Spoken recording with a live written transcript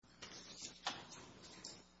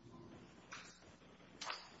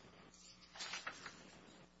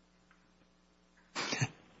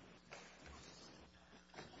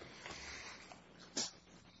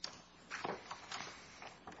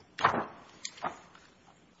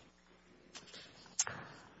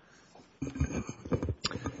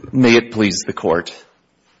May it please the Court.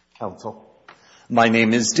 Counsel. My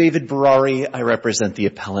name is David Berari. I represent the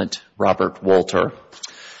appellant, Robert Wolter.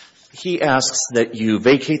 He asks that you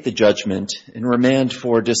vacate the judgment and remand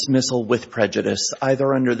for dismissal with prejudice,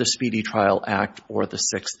 either under the Speedy Trial Act or the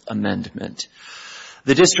Sixth Amendment.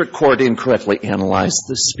 The district court incorrectly analyzed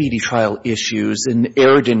the speedy trial issues and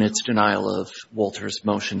erred in its denial of Wolter's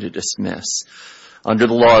motion to dismiss. Under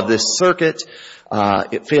the law of this circuit,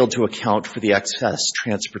 it failed to account for the excess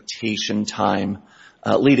transportation time,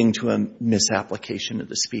 leading to a misapplication of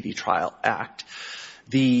the Speedy Trial Act.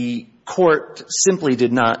 The court simply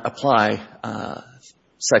did not apply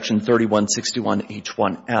Section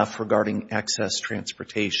 3161H1F regarding excess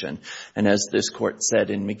transportation. And as this court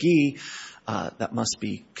said in McGee, that must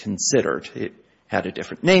be considered. It had a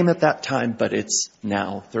different name at that time, but it's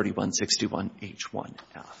now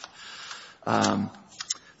 3161H1F.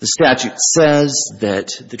 The statute says that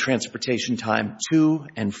the transportation time to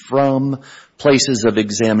and from places of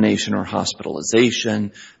examination or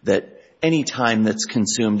hospitalization, that any time that's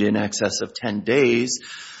consumed in excess of 10 days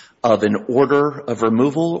of an order of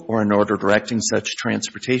removal or an order directing such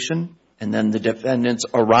transportation, and then the defendant's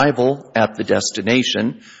arrival at the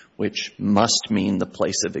destination, which must mean the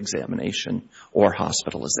place of examination or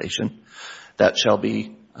hospitalization, that shall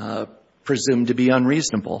be presumed to be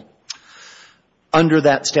unreasonable. Under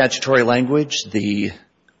that statutory language, the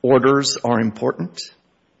orders are important.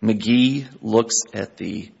 McGee looks at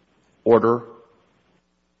the order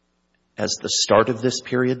as the start of this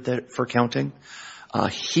period for counting.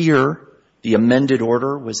 Here, the amended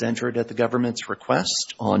order was entered at the government's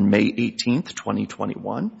request on May 18th,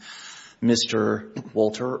 2021. Mr.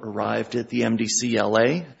 Wolter arrived at the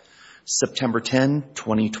MDC-LA September 10,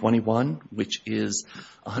 2021, which is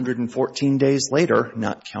 114 days later,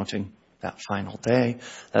 not counting that final day.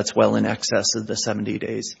 That's well in excess of the 70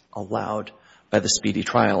 days allowed by the Speedy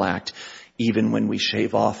Trial Act, even when we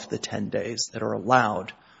shave off the 10 days that are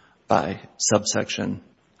allowed by subsection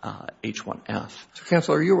H1F. So,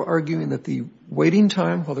 counsel, are you arguing that the waiting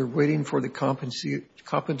time while they're waiting for the competency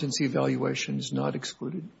evaluation is not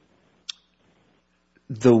excluded?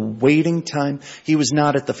 The waiting time, he was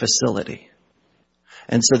not at the facility.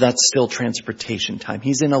 And so that's still transportation time.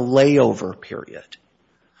 He's in a layover period.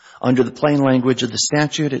 Under the plain language of the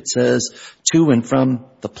statute, it says to and from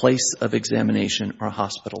the place of examination or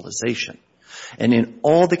hospitalization. And in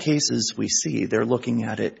all the cases we see, they're looking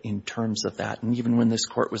at it in terms of that. And even when this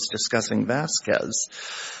court was discussing Vasquez,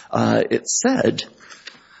 it said,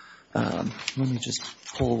 let me just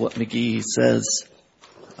pull what McGee says.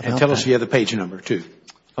 And tell us you have the page number, too.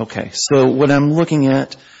 Okay. So what I'm looking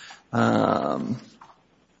at,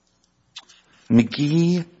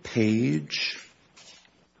 McGee page,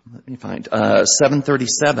 let me find,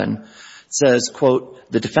 737 says, quote,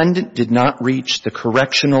 the defendant did not reach the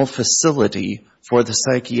correctional facility for the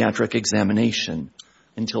psychiatric examination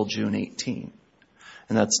until June 18.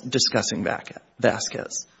 And that's discussing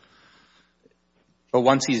Vasquez. But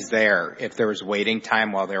once he's there, if there was waiting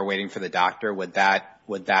time while they were waiting for the doctor, would that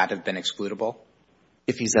have been excludable?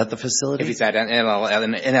 If he's at the facility? If he's at in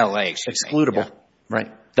LA, excludable. Yeah.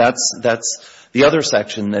 Right. That's the other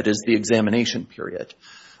section that is the examination period.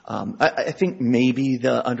 I think maybe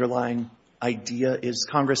the underlying idea is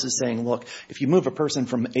Congress is saying, look, if you move a person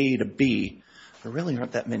from A to B, there really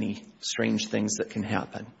aren't that many strange things that can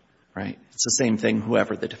happen, right? It's the same thing,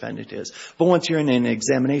 whoever the defendant is. But once you're in an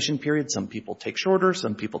examination period, some people take shorter,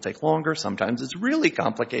 some people take longer. Sometimes it's really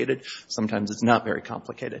complicated. Sometimes it's not very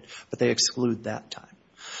complicated. But they exclude that time.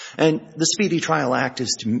 And the Speedy Trial Act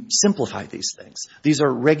is to simplify these things. These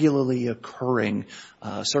are regularly occurring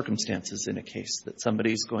circumstances in a case that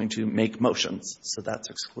somebody's going to make motions, so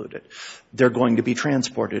that's excluded. They're going to be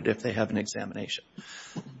transported if they have an examination.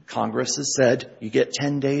 Congress has said you get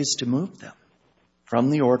 10 days to move them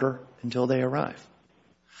from the order until they arrive.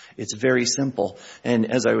 It's very simple.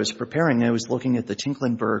 And as I was preparing, I was looking at the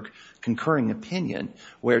Tinklenberg concurring opinion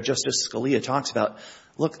where Justice Scalia talks about,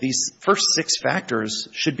 look, these first 6 factors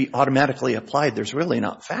should be automatically applied. There's really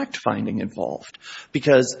not fact-finding involved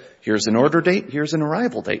because here's an order date, here's an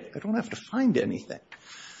arrival date. I don't have to find anything.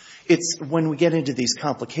 It's when we get into these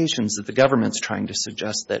complications that the government's trying to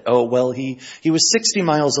suggest that, oh, well, he was 60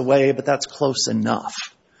 miles away, but that's close enough.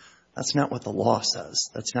 That's not what the law says.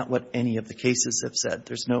 That's not what any of the cases have said.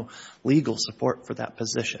 There's no legal support for that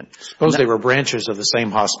position. Suppose they were branches of the same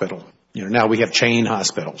hospital. You know, now we have chain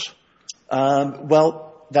hospitals.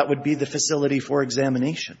 Well, that would be the facility for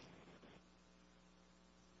examination.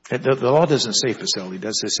 The law doesn't say facility,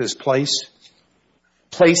 does it? It says place?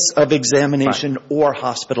 Place of examination or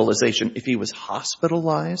hospitalization. If he was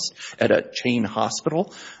hospitalized at a chain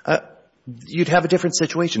hospital, you'd have a different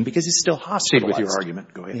situation because he's still hospitalized. Proceed with your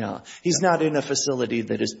argument. Go ahead. Yeah. He's not in a facility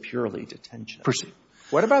that is purely detention. Proceed.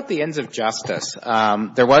 What about the ends of justice?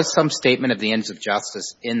 There was some statement of the ends of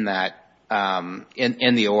justice in that,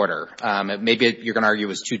 in the order. Maybe you're going to argue it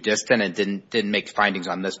was too distant and didn't make findings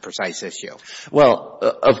on this precise issue. Well,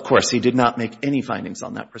 of course, he did not make any findings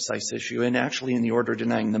on that precise issue. And actually, in the order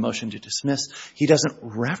denying the motion to dismiss, he doesn't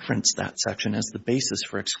reference that section as the basis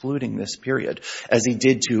for excluding this period, as he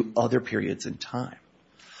did to other periods in time.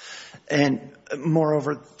 And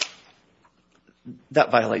moreover, that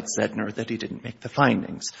violates Zedner that he didn't make the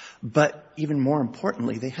findings. But even more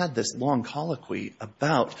importantly, they had this long colloquy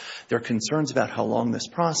about their concerns about how long this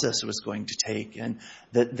process was going to take, and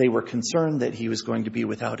that they were concerned that he was going to be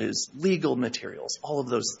without his legal materials, all of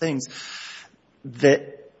those things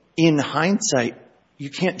that in hindsight, you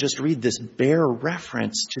can't just read this bare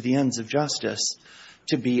reference to the ends of justice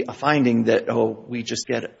to be a finding that, oh, we just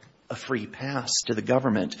get a free pass to the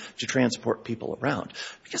government to transport people around,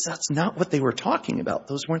 because that's not what they were talking about.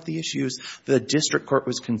 Those weren't the issues the district court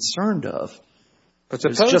was concerned of. But it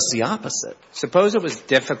was just the opposite. Suppose it was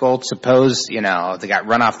difficult. Suppose, they got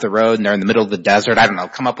run off the road and they're in the middle of the desert. I don't know.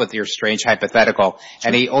 Come up with your strange hypothetical. Sure.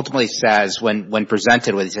 And he ultimately says, when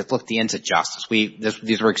presented with, he said, look, the ends of justice.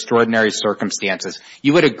 These were extraordinary circumstances.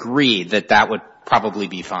 You would agree that would probably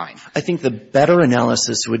be fine. I think the better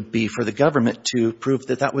analysis would be for the government to prove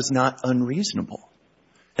that that was not unreasonable.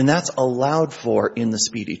 And that's allowed for in the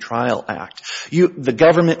Speedy Trial Act. The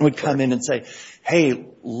government would come in and say, hey,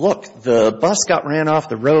 look, the bus got ran off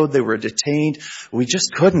the road. They were detained. We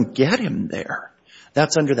just couldn't get him there.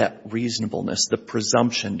 That's under that reasonableness, the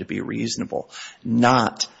presumption to be reasonable,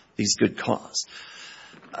 not these good cause.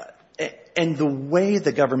 And the way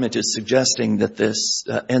the government is suggesting that this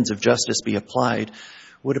ends of justice be applied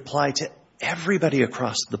would apply to everybody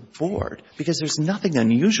across the board, because there's nothing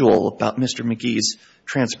unusual about Mr. McGee's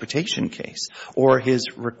transportation case or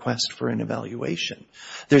his request for an evaluation.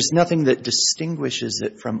 There's nothing that distinguishes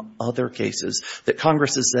it from other cases that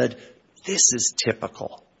Congress has said, this is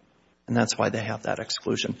typical. And that's why they have that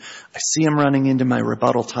exclusion. I see I'm running into my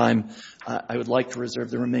rebuttal time. I would like to reserve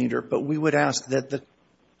the remainder, but we would ask that the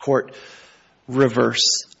court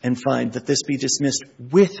reverse and find that this be dismissed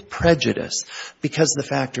with prejudice because the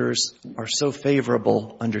factors are so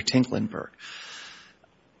favorable under Tinklenberg.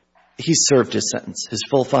 He's served his sentence, his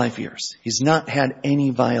full 5 years. He's not had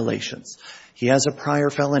any violations. He has a prior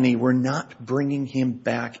felony. We're not bringing him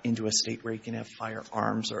back into a state where he can have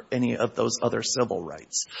firearms or any of those other civil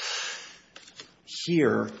rights.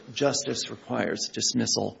 Here, justice requires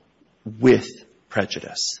dismissal with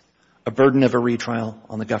prejudice. A burden of a retrial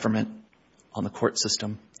on the government, on the court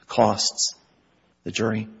system, the costs, the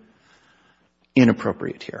jury.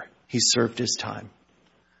 Inappropriate here. He's served his time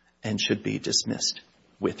and should be dismissed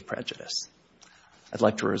with prejudice. I'd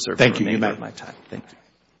like to reserve the remainder of my time. Thank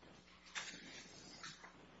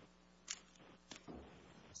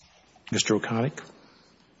you. Mr. O'Connick.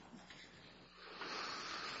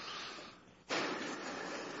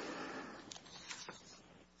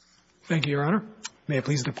 Thank you, Your Honor. May it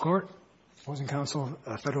please the Court. Opposing counsel,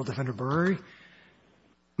 Federal Defender Burrari.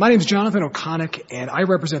 My name is Jonathan O'Connick, and I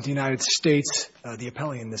represent the United States, the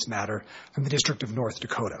appellee in this matter, from the District of North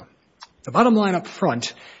Dakota. The bottom line up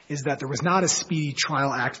front is that there was not a Speedy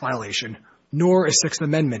Trial Act violation, nor a Sixth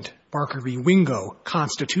Amendment, Barker v. Wingo,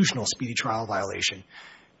 constitutional speedy trial violation.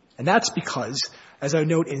 And that's because, as I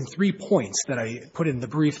note in 3 points that I put in the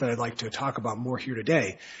brief that I'd like to talk about more here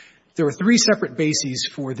today, there are 3 separate bases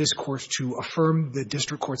for this Court to affirm the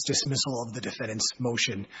district court's dismissal of the defendant's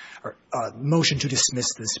motion to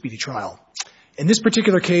dismiss the speedy trial. In this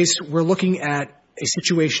particular case, we're looking at a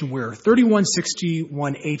situation where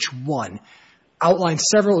 3161H1 outlines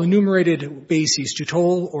several enumerated bases to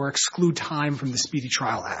toll or exclude time from the Speedy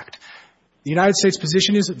Trial Act. The United States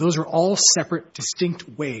position is that those are all separate, distinct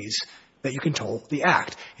ways that you can toll the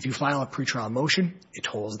Act. If you file a pretrial motion, it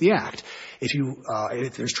tolls the Act.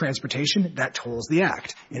 If there's transportation, that tolls the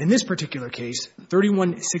Act. And in this particular case,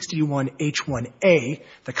 3161H1A,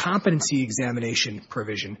 the competency examination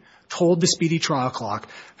provision, tolled the speedy trial clock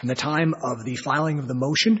from the time of the filing of the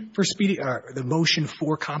motion for the motion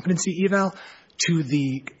for competency eval to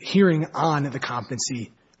the hearing on the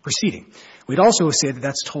competency proceeding. We'd also say that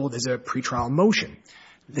that's tolled as a pretrial motion.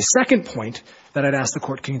 The second point that I'd ask the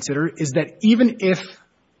Court to consider is that even if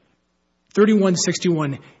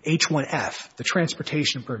 3161H1F, the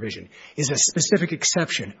transportation provision, is a specific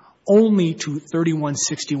exception only to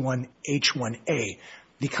 3161H1A,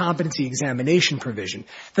 the competency examination provision,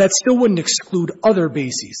 that still wouldn't exclude other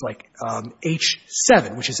bases like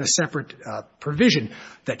H7, which is a separate provision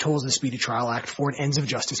that tolls the Speedy Trial Act for an ends of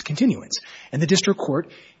justice continuance. And the district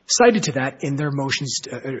court cited to that in their motions,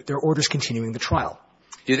 their orders continuing the trial.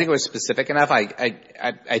 Do you think it was specific enough?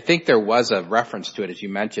 I think there was a reference to it, as you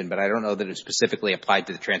mentioned, but I don't know that it specifically applied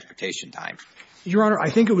to the transportation time. Your Honor,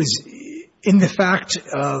 I think it was in the fact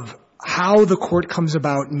of how the court comes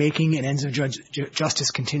about making an ends of justice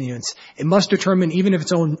continuance. It must determine, even if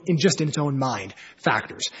it's just in its own mind,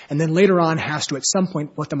 factors, and then later on has to at some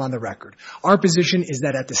point put them on the record. Our position is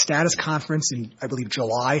that at the status conference in, I believe,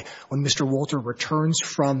 July, when Mr. Wolter returns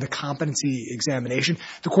from the competency examination,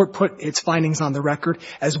 the court put its findings on the record,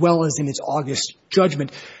 as well as in its August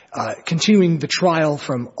judgment, continuing the trial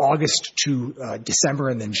from August to December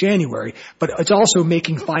and then January, but it's also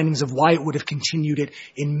making findings of why it would have continued it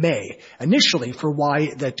in May, initially for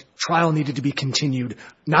why the trial needed to be continued,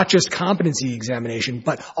 not just competency examination,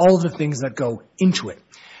 but all of the things that go into it.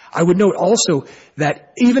 I would note also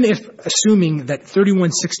that even if assuming that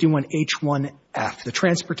 3161H1F, the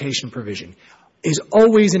transportation provision, is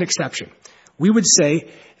always an exception, we would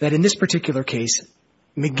say that in this particular case,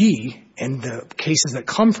 McGee and the cases that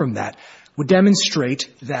come from that would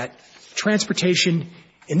demonstrate that transportation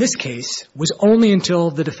in this case was only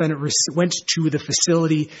until the defendant went to the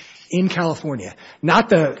facility in California, not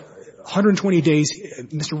the 120 days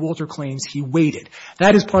Mr. Wolter claims he waited.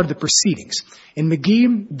 That is part of the proceedings. In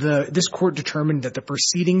McGee, this court determined that the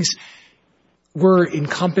proceedings were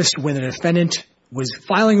encompassed when the defendant was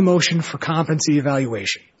filing a motion for competency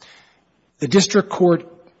evaluation. The district court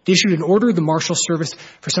issued an order. The Marshal Service,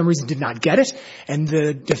 for some reason, did not get it, and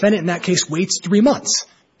the defendant in that case waits 3 months.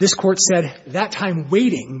 This court said that time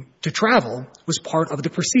waiting to travel was part of the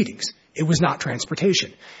proceedings. It was not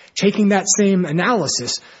transportation. Taking that same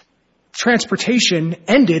analysis, transportation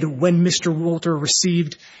ended when Mr. Wolter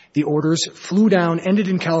received the orders, flew down, ended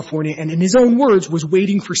in California, and in his own words was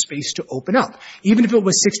waiting for space to open up. Even if it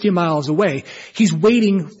was 60 miles away, he's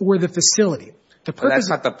waiting for the facility. But that's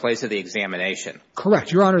not the place of the examination.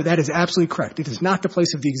 Correct. Your Honor, that is absolutely correct. It is not the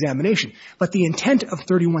place of the examination. But the intent of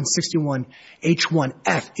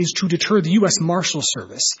 3161H1F is to deter the U.S. Marshal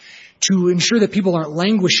Service, to ensure that people aren't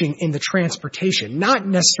languishing in the transportation, not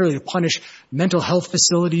necessarily to punish mental health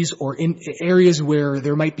facilities or in areas where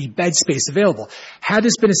there might be bed space available. Had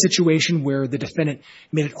this been a situation where the defendant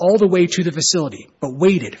made it all the way to the facility but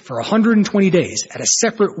waited for 120 days at a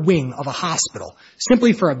separate wing of a hospital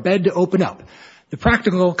simply for a bed to open up, the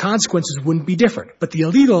practical consequences wouldn't be different, but the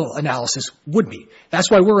illegal analysis would be.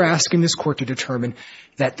 That's why we're asking this court to determine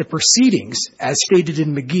that the proceedings, as stated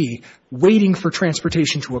in McGee, waiting for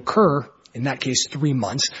transportation to occur, in that case 3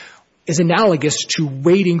 months, is analogous to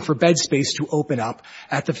waiting for bed space to open up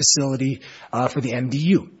at the facility for the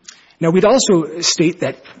MDU. Now, we'd also state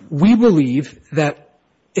that we believe that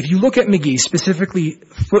if you look at McGee, specifically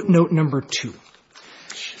footnote number 2,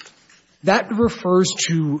 that refers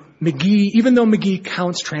to McGee, even though McGee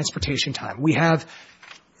counts transportation time. We have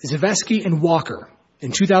Zavesky and Walker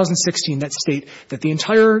in 2016 that state that the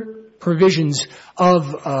entire provisions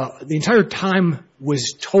of the entire time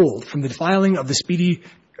was told from the filing of the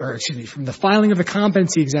from the filing of the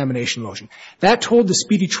competency examination motion. That told the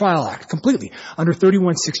Speedy Trial Act completely under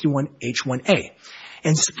 3161H1A.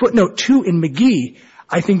 And footnote 2 in McGee,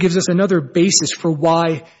 I think, gives us another basis for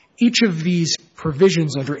why each of these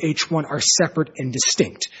provisions under H1 are separate and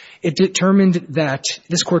distinct. It determined that,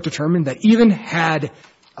 this court determined that even had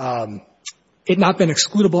it not been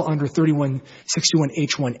excludable under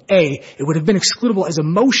 3161H1A, it would have been excludable as a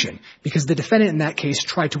motion because the defendant in that case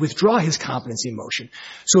tried to withdraw his competency motion.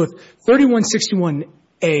 So if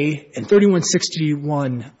 3161A and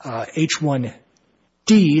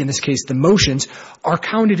 3161H1D, in this case the motions, are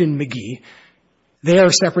counted in McGee, they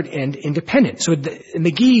are separate and independent. So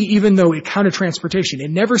McGee, even though it counted transportation,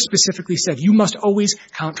 it never specifically said you must always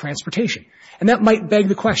count transportation. And that might beg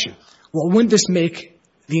the question, well, wouldn't this make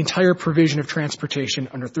the entire provision of transportation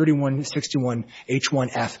under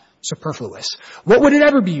 3161H1F superfluous? What would it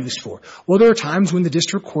ever be used for? Well, there are times when the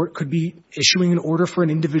district court could be issuing an order for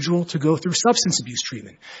an individual to go through substance abuse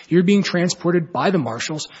treatment. You're being transported by the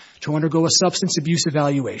marshals to undergo a substance abuse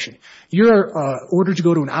evaluation. You're ordered to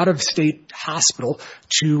go to an out-of-state hospital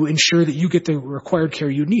to ensure that you get the required care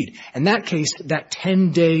you need. In that case, that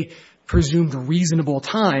 10-day presumed reasonable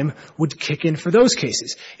time would kick in for those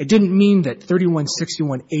cases. It didn't mean that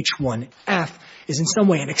 3161H1F is in some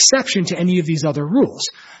way an exception to any of these other rules.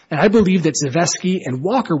 And I believe that Zavesky and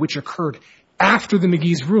Walker, which occurred after the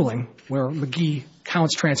McGee's ruling, where McGee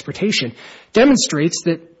counts transportation, demonstrates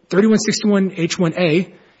that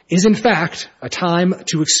 3161H1A is, in fact, a time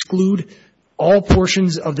to exclude all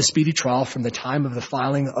portions of the speedy trial from the time of the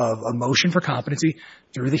filing of a motion for competency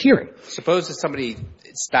through the hearing. Suppose that somebody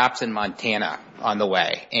stops in Montana on the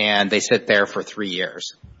way, and they sit there for 3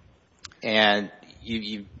 years. And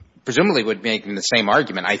you presumably would make the same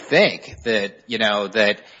argument, I think, that,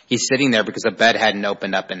 that he's sitting there because a bed hadn't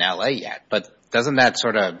opened up in L.A. yet. But doesn't that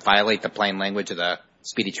sort of violate the plain language of the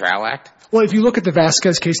Speedy Trial Act? Well, if you look at the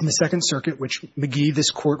Vasquez case in the Second Circuit, which McGee,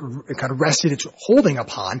 this court, kind of rested its holding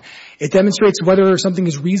upon, it demonstrates whether something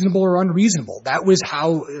is reasonable or unreasonable. That was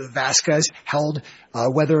how Vasquez held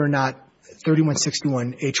whether or not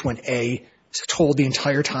 3161H1A told the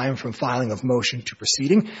entire time from filing of motion to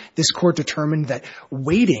proceeding. This court determined that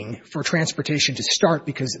waiting for transportation to start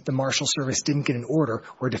because the Marshal Service didn't get an order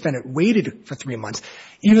or a defendant waited for 3 months,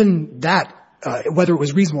 even that, whether it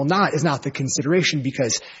was reasonable or not, is not the consideration,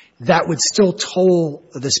 because that would still toll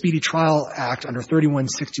the Speedy Trial Act under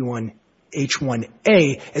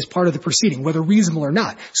 3161H1A as part of the proceeding, whether reasonable or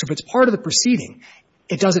not. So if it's part of the proceeding,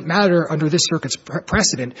 it doesn't matter under this circuit's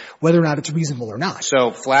precedent whether or not it's reasonable or not.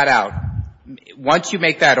 So flat out, once you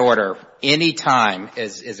make that order, any time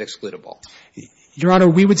is excludable. Your Honor,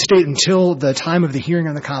 we would state until the time of the hearing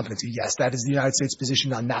on the competency, yes, that is the United States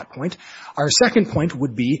position on that point. Our second point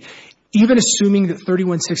would be, even assuming that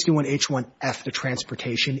 3161H1F, the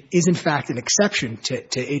transportation, is in fact an exception to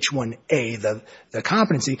H1A, the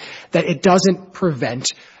competency, that it doesn't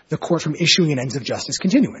prevent the court from issuing an ends of justice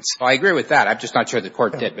continuance. Well, I agree with that. I'm just not sure the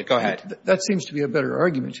court did, but go ahead. That seems to be a better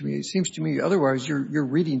argument to me. It seems to me otherwise you're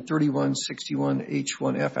reading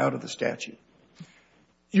 3161H1F out of the statute.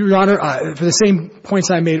 Your Honor, for the same points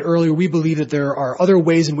I made earlier, we believe that there are other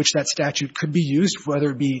ways in which that statute could be used,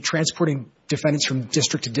 whether it be transporting defendants from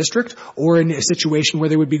district to district or in a situation where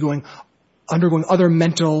they would be undergoing other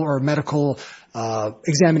mental or medical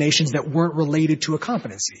examinations that weren't related to a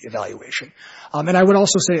competency evaluation. And I would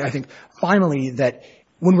also say, I think, finally, that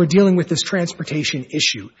when we're dealing with this transportation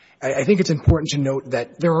issue, I think it's important to note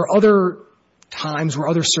that there are other times where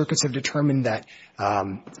other circuits have determined that,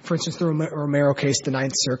 for instance, the Romero case, the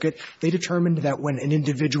Ninth Circuit, they determined that when an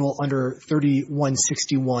individual under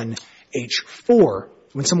 3161H4,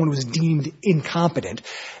 when someone was deemed incompetent,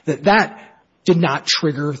 that did not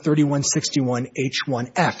trigger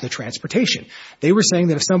 3161H1F, the transportation. They were saying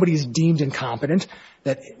that if somebody is deemed incompetent,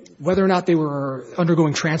 that whether or not they were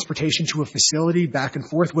undergoing transportation to a facility back and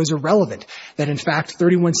forth was irrelevant, that in fact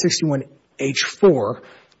 3161H4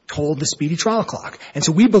 told the speedy trial clock. And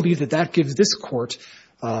so we believe that that gives this court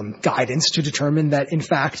guidance to determine that, in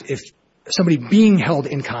fact, if somebody being held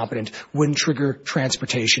incompetent wouldn't trigger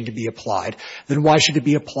transportation to be applied, then why should it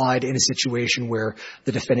be applied in a situation where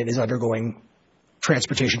the defendant is undergoing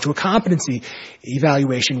transportation to a competency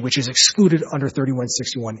evaluation, which is excluded under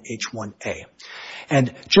 3161H1A.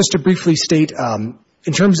 And just to briefly state,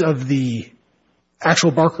 in terms of the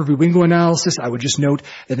actual Barker v. Wingo analysis, I would just note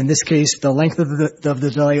that in this case, the length of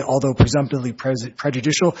the delay, although presumptively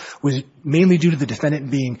prejudicial, was mainly due to the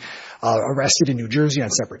defendant being arrested in New Jersey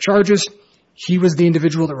on separate charges. He was the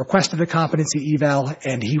individual that requested a competency eval,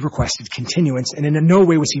 and he requested continuance, and in no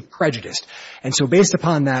way was he prejudiced. And so based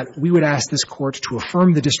upon that, we would ask this court to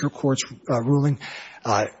affirm the district court's ruling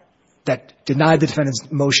that denied the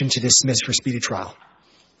defendant's motion to dismiss for speedy trial.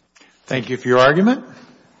 Thank you for your argument.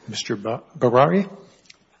 Mr. Barari.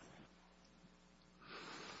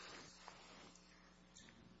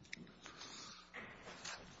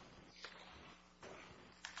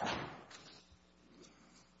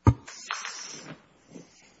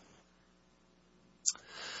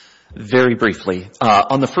 Very briefly,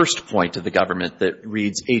 on the first point of the government that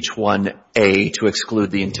reads H1A to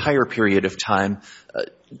exclude the period of time,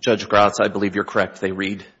 Judge Gratz, I believe you're correct. They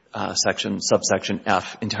read subsection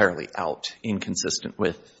F entirely out, inconsistent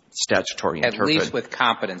with statutory interpretation. At least with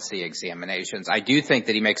competency examinations. I do think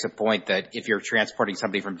that he makes a point that if you're transporting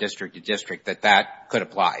somebody from district to district, that could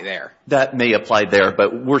apply there. That may apply there,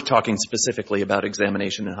 but we're talking specifically about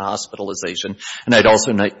examination and hospitalization. And I'd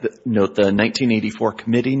also note the 1984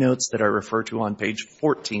 committee notes that I refer to on page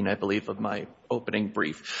 14, I believe, of my opening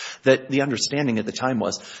brief, that the understanding at the time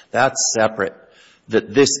was that's separate,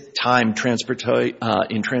 that this time in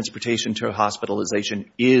transportation to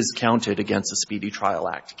hospitalization is counted against the Speedy Trial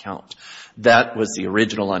Act count. That was the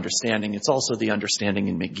original understanding. It's also the understanding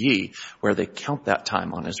in McGee where they count that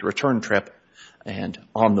time on his return trip and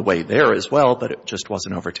on the way there as well, but it just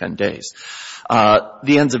wasn't over 10 days.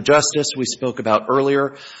 The ends of justice we spoke about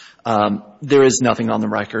earlier. There is nothing on the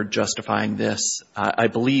record justifying this. I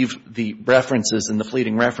believe the references and the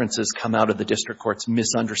fleeting references come out of the district court's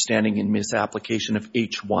misunderstanding and misapplication of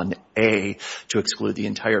H1A to exclude the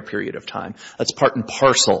entire period of time. That's part and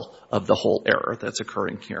parcel of the whole error that's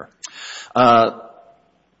occurring here.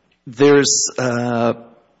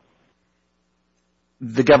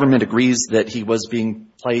 The government agrees that he was being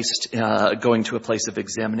placed, going to a place of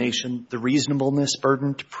examination. The reasonableness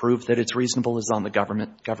burden to prove that it's reasonable is on the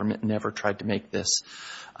government. Government never tried to make this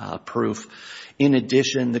proof. In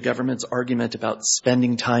addition, the government's argument about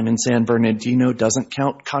spending time in San Bernardino doesn't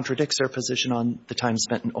count, contradicts their position on the time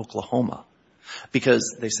spent in Oklahoma,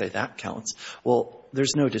 because they say that counts. Well,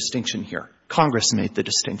 there's no distinction here. Congress made the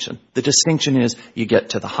distinction. The distinction is you get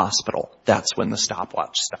to the hospital. That's when the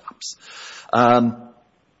stopwatch stops.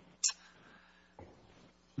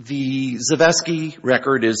 The Zavesky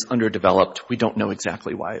record is underdeveloped. We don't know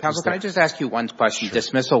exactly why it was Counsel, there. can I just ask you one question? Sure.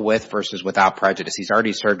 Dismissal with versus without prejudice. He's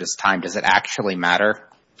already served his time. Does it actually matter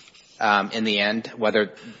in the end?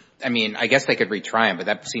 Whether, I mean, I guess they could retry him, but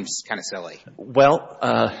that seems kind of silly. Well,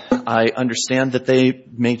 I understand that they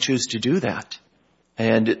may choose to do that,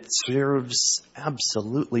 and it serves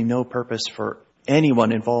absolutely no purpose for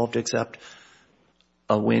anyone involved except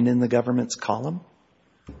a win in the government's column.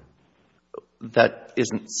 That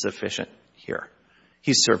isn't sufficient here.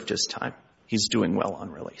 He's served his time. He's doing well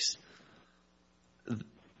on release.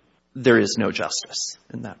 There is no justice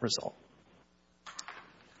in that result.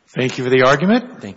 Thank you for the argument. Thank you.